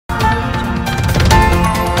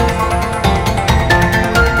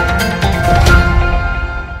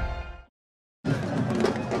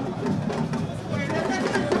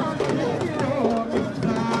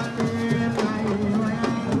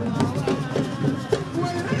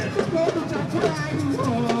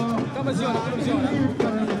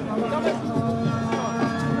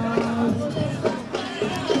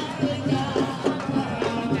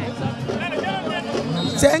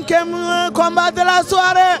5e combat de la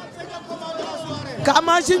soirée.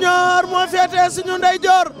 Kama Junior moo féete suñu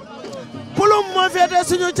ndeyjoor. Pouloum moo féete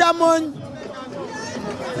suñu càmmoñ.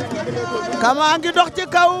 Kama ngi dox ci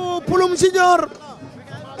kaw Pouloum Junior.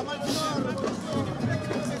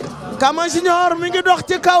 Kama Junior mi ngi dox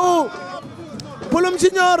ci kaw Pouloum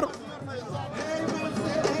Junior.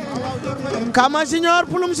 Kama Junior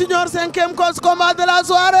Pouloum Junior 5e combat de la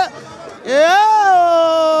soirée.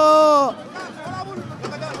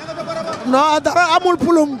 Non dara amul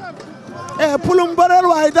Pouloum. Pouloum bëreel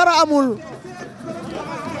waay dara amul.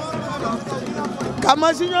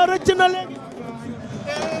 Kama Junior rëcc na léegi.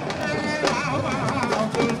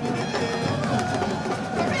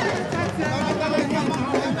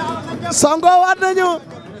 songo waat nañu.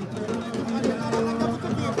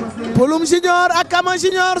 Pouloum Junior ak Kama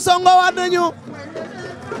Junior songo waat nañu.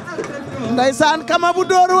 Ndeysaan Kama bu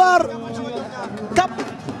door waar.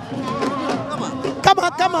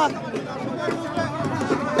 Kama.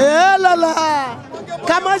 Lala.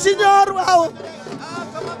 Kama Junior waaw.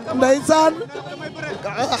 Ndeysaan.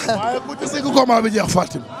 waaye ku ci sigi combat bi jeex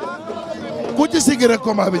Fatim. ku ci sigi rek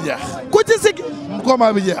combat bi jeex. ku ci sigi.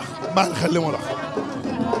 combat bi jeex. baal xel li mu la.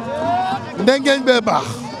 ndengeñ bee baax.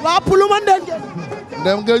 waa Pouloum a ndengeñ.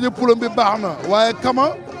 ndengeñu Pouloum bi baax na waaye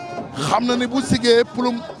Kama xam na ni bu sigee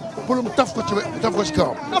Pouloum taf ko ci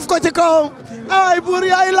kawam. taf ko ci kawam. ay buur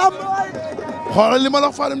yaay lamb waay. xoolal li ma la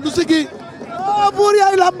wax Fatim du sigi. buur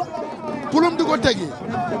yaay lamb. Pouloum di ko tegi.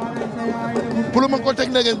 Pouloum a ko teg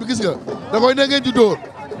ndengeñ bi gis nga. da koy ndengeñ di dóor.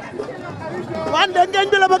 waa ndengeñ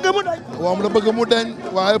bi la bëgg mu dañ. waaw la bëgg mu dañ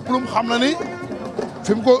waaye Pouloum xam na ni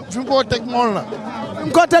fi mu ko teg mool na. fi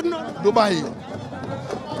mu ko teg noonu. du bàyyi.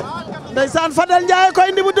 Ndeysaan Fadel Ndiaye koy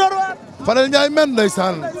indi bu door waar. Fadel Ndiaye men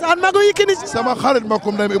ndeysaan. Ndeysaan magu Yékini si. sama xarit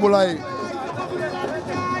makum dem Ibulaay.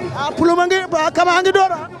 Pouloum a ngi Kama a ngi door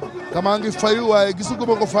waar. Kama ngi fayu waaye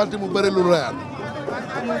gisuguma ko Fatim mu bëri lu reyaat.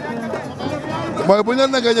 mooy bu ñu la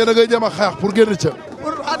nagañee da ngay jéem a xeex pour génn ca.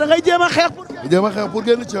 da ngay jéem a xeex pour. jéem a xeex pour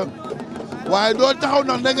génn ca. waaye doo taxaw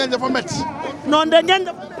nag ndengeñ dafa métti. non ndengeñ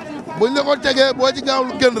dafa métti. buñ la ko tegee boo ci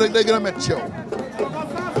gaawul génn rek day gën a métti ci yow.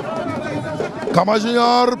 Kama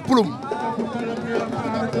Junior Pouloum.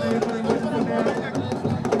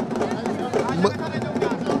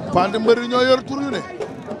 Fatim mbëri ñoo yor tur yu ne.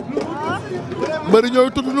 mbëri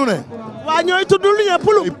ñooy tudd nu ne. waa ñooy tudd lu ne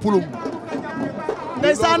Pouloum. ay Pouloum.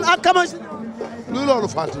 Ndeysaan ak Kama. luy loolu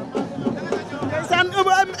Fatim. Ndeysaan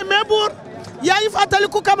mais buur. yaa ngi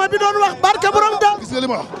fàttaliku Kama bi doon wax barke borom daal. gis nga li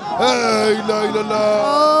ma wax. hey la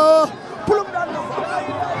Pouloum daan na ko.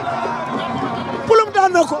 Pouloum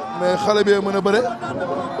daan na ko. mais xale bi mën a bëre.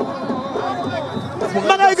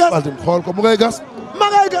 ma ngay gas Fatim xool ko mu ngay gas. ma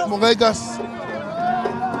ngay gas mu ngay gas.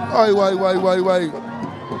 ay waay.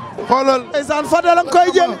 xoolal. Ndeysaan Fadel a koy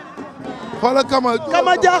jël. xoolal Kama.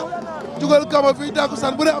 Kama jaax. jugal Kama fii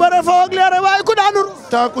tàkkusaan bu ne am. bëre fa ak leere waaye ku daanu.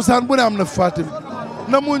 tàkkusaan bu ne am na Fatim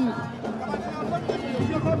na muñ.